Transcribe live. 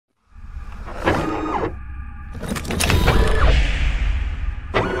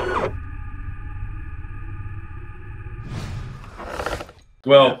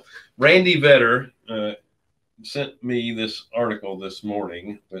Well, Randy Vetter sent me this article this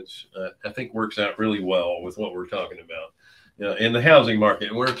morning, which I think works out really well with what we're talking about in the housing market.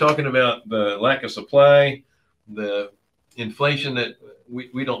 And we're talking about the lack of supply, the inflation that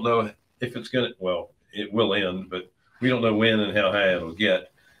we don't know if it's going to, well, it will end, but we don't know when and how high it'll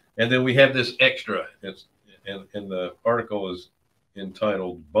get. And then we have this extra. And the article is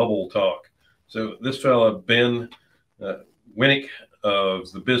entitled Bubble Talk. So this fella, Ben Winnick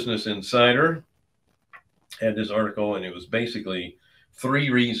of the Business Insider, had this article, and it was basically 3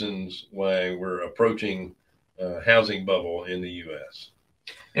 reasons why we're approaching a housing bubble in the U.S.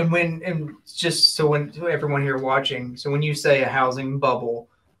 And just so when to everyone here watching, so when you say a housing bubble,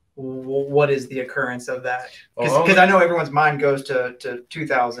 what is the occurrence of that? Because I know everyone's mind goes to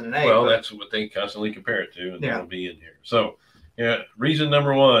 2008. Well, that's what they constantly compare it to, and that'll be in here. So, reason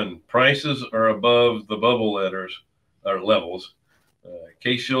number 1: prices are above the bubble levels.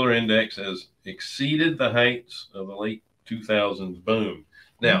 Case-Shiller Index has exceeded the heights of the late 2000s boom.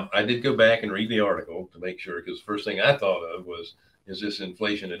 Now, I did go back and read the article to make sure, because the first thing I thought of was, is this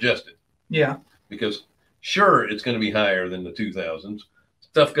inflation adjusted? Yeah. Because sure, it's going to be higher than the 2000s.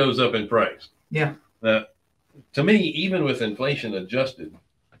 Stuff goes up in price. Yeah. Now, to me, even with inflation adjusted,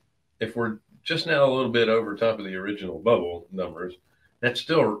 if we're just now a little bit over top of the original bubble numbers, that's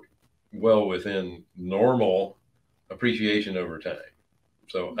still well within normal appreciation over time.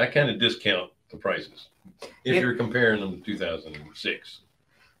 So I kind of discount the prices if you're comparing them to 2006.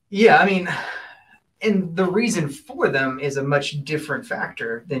 Yeah, I mean, and the reason for them is a much different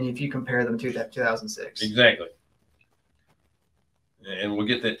factor than if you compare them to that 2006. Exactly. And we'll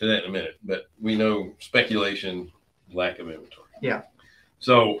get to that in a minute. But we know speculation, lack of inventory. Yeah.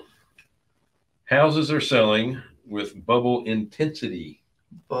 So houses are selling with bubble intensity.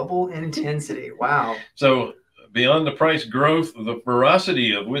 Bubble intensity. Wow. So beyond the price growth, the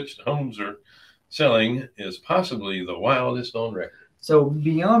ferocity of which homes are selling is possibly the wildest on record. So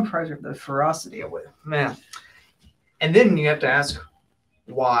beyond price, the ferocity of it, man. And then you have to ask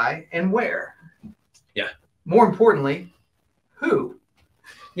why and where. Yeah. More importantly, who?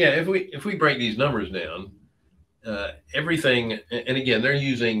 Yeah, if we break these numbers down, everything, and again, they're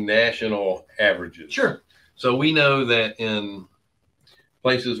using national averages. Sure. So we know that in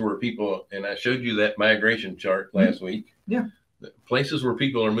places where people, and I showed you that migration chart last week. Yeah. Places where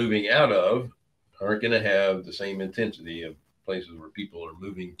people are moving out of aren't going to have the same intensity of places where people are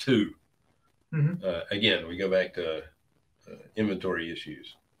moving to. Again, we go back to inventory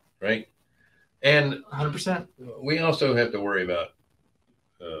issues, right? And 100%. We also have to worry about,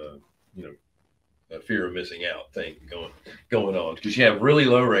 a fear of missing out thing going on, because you have really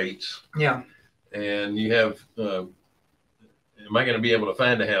low rates. Yeah. And you have, am I going to be able to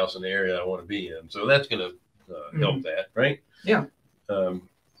find a house in the area I want to be in? So that's going to help that, right? Yeah. And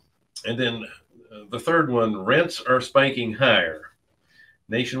then the third one, rents are spiking higher.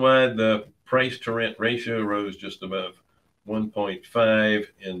 Nationwide, the price to rent ratio rose just above 1.5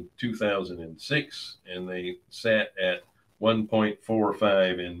 in 2006, and they sat at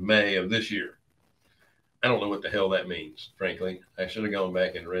 1.45 in May of this year. I don't know what the hell that means, frankly. I should have gone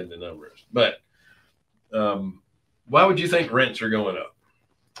back and read the numbers. But why would you think rents are going up?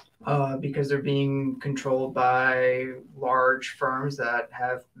 Because they're being controlled by large firms that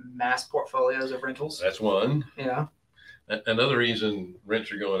have mass portfolios of rentals. That's one. Yeah. Another reason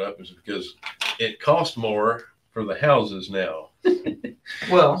rents are going up is because it costs more for the houses now.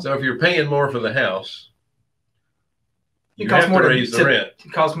 Well, so if you're paying more for the house, it costs more to raise the rent.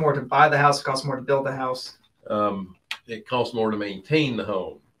 It costs more to buy the house. It costs more to build the house. It costs more to maintain the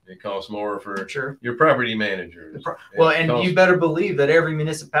home. It costs more for sure. your property managers. You better believe that every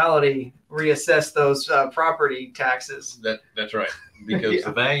municipality reassess those property taxes. That's right, because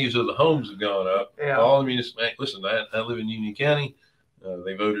the values of the homes have gone up. Yeah. All the municipalities. Listen, I live in Union County.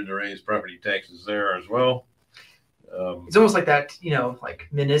 They voted to raise property taxes there as well. It's almost like that, like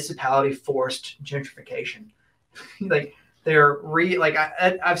municipality forced gentrification. Like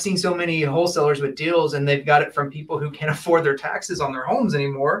I've seen so many wholesalers with deals, and they've got it from people who can't afford their taxes on their homes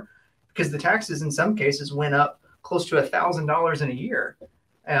anymore, because the taxes in some cases went up close to $1,000 in a year,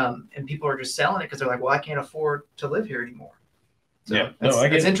 and people are just selling it because they're like, well, I can't afford to live here anymore. So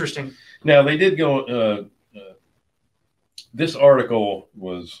it's interesting. Now they did go. This article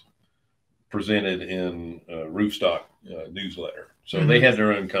was presented in Roofstock newsletter. So they had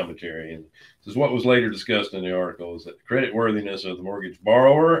their own commentary. And this is what was later discussed in the article, is that the credit worthiness of the mortgage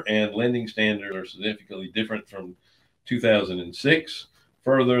borrower and lending standards are significantly different from 2006.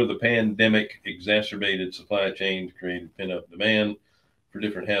 Further, the pandemic exacerbated supply chains, created pent-up demand for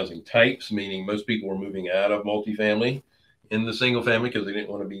different housing types, meaning most people were moving out of multifamily in the single family because they didn't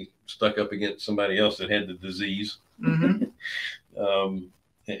want to be stuck up against somebody else that had the disease. Mm-hmm.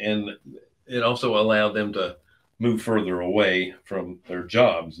 And it also allowed them to move further away from their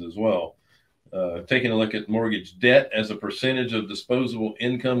jobs as well. Taking a look at mortgage debt as a percentage of disposable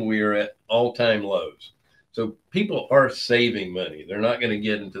income, we are at all-time lows. So people are saving money. They're not going to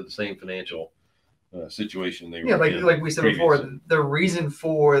get into the same financial situation they were in. Like we said previously. before, the reason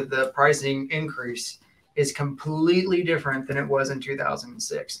for the pricing increase is completely different than it was in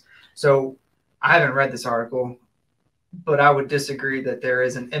 2006. So I haven't read this article, but I would disagree that there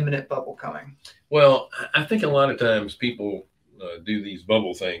is an imminent bubble coming. Well, I think a lot of times people do these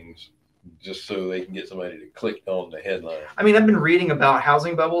bubble things just so they can get somebody to click on the headline. I mean, I've been reading about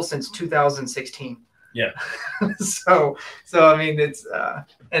housing bubbles since 2016. Yeah. so I mean, it's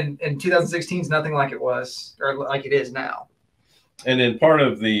and 2016 is nothing like it was or like it is now. And then part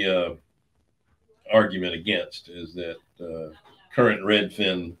of the argument against is that current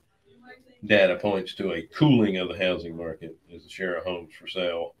Redfin data points to a cooling of the housing market as the share of homes for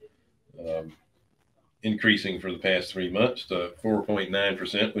sale increasing for the past 3 months to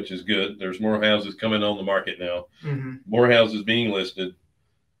 4.9%, which is good. There's more houses coming on the market now, more houses being listed.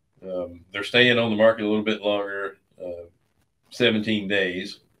 They're staying on the market a little bit longer, 17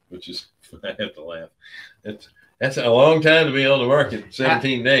 days, which is, I have to laugh. That's a long time to be on the market,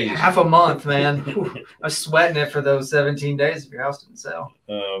 17 days. Half a month, man. I was sweating it for those 17 days if your house didn't sell.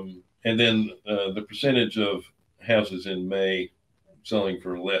 And then the percentage of houses in May selling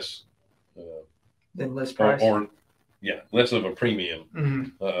for less than list price, less of a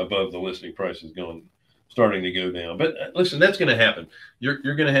premium above the listing price is starting to go down. But listen, that's going to happen. You're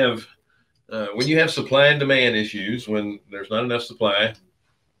going to have when you have supply and demand issues, when there's not enough supply,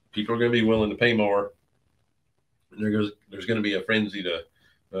 people are going to be willing to pay more. There's going to be a frenzy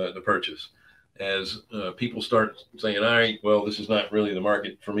to purchase. As people start saying, all right, well, this is not really the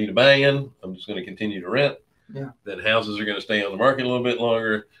market for me to buy in, I'm just going to continue to rent. Yeah. Then houses are going to stay on the market a little bit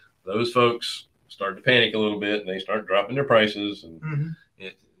longer. Those folks start to panic a little bit and they start dropping their prices. And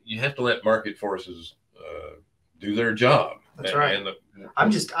you have to let market forces do their job. That's right.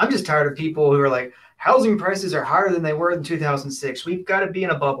 I'm just tired of people who are like, housing prices are higher than they were in 2006. We've got to be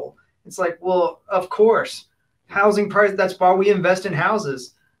in a bubble. It's like, well, of course, housing price. That's why we invest in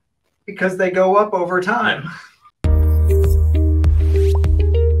houses, because they go up over time. Yeah.